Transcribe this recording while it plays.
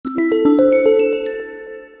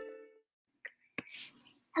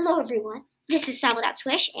Hello, everyone. This is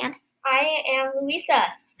Swish, and I am Louisa.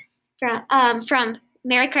 From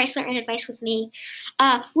Mary Chrysler and Advice with Me.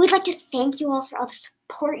 We'd like to thank you all for all the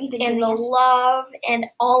support you've been giving us. And the love and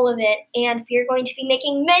all of it. And we're going to be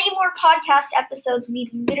making many more podcast episodes.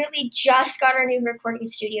 We've literally just got our new recording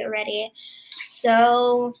studio ready.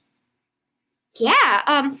 So,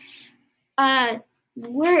 yeah.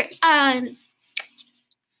 We're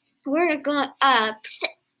going.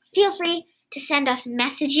 Feel free to send us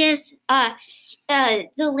messages. The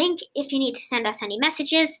link, if you need to send us any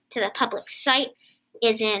messages to the public site,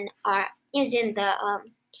 is in the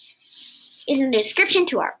description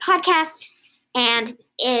to our podcasts. And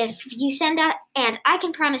if you send us, and I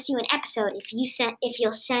can promise you an episode if you send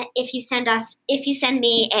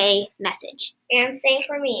me a message. And same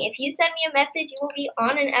for me. If you send me a message, you will be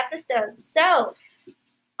on an episode. So,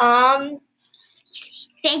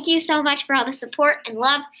 thank you so much for all the support and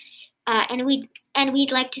love. And we'd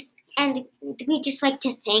just like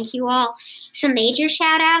to thank you all. Some major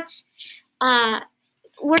shout outs.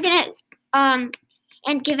 We're gonna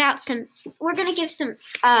give some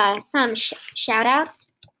shout outs.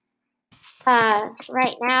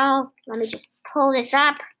 Right now, let me just pull this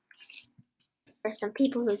up for some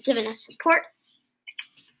people who've given us support.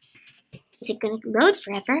 Is it gonna load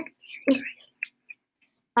forever? Is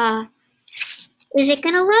it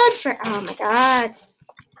gonna load for? Oh my god.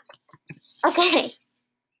 Okay.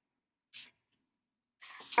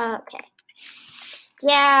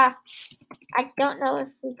 Yeah, I don't know if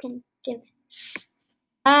we can give.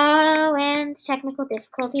 Oh, and technical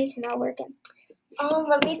difficulties not working. Oh,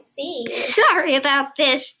 let me see. Sorry about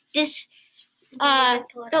this.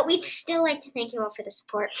 But we'd still like to thank you all for the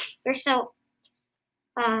support. We're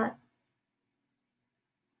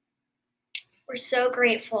so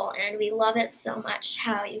grateful, and we love it so much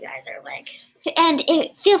how you guys are like. And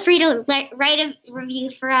feel free to write a review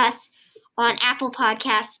for us on Apple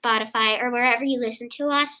Podcasts, Spotify, or wherever you listen to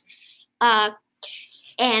us.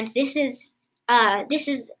 And this is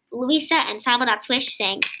Louisa and Swish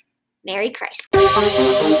saying Merry Christ.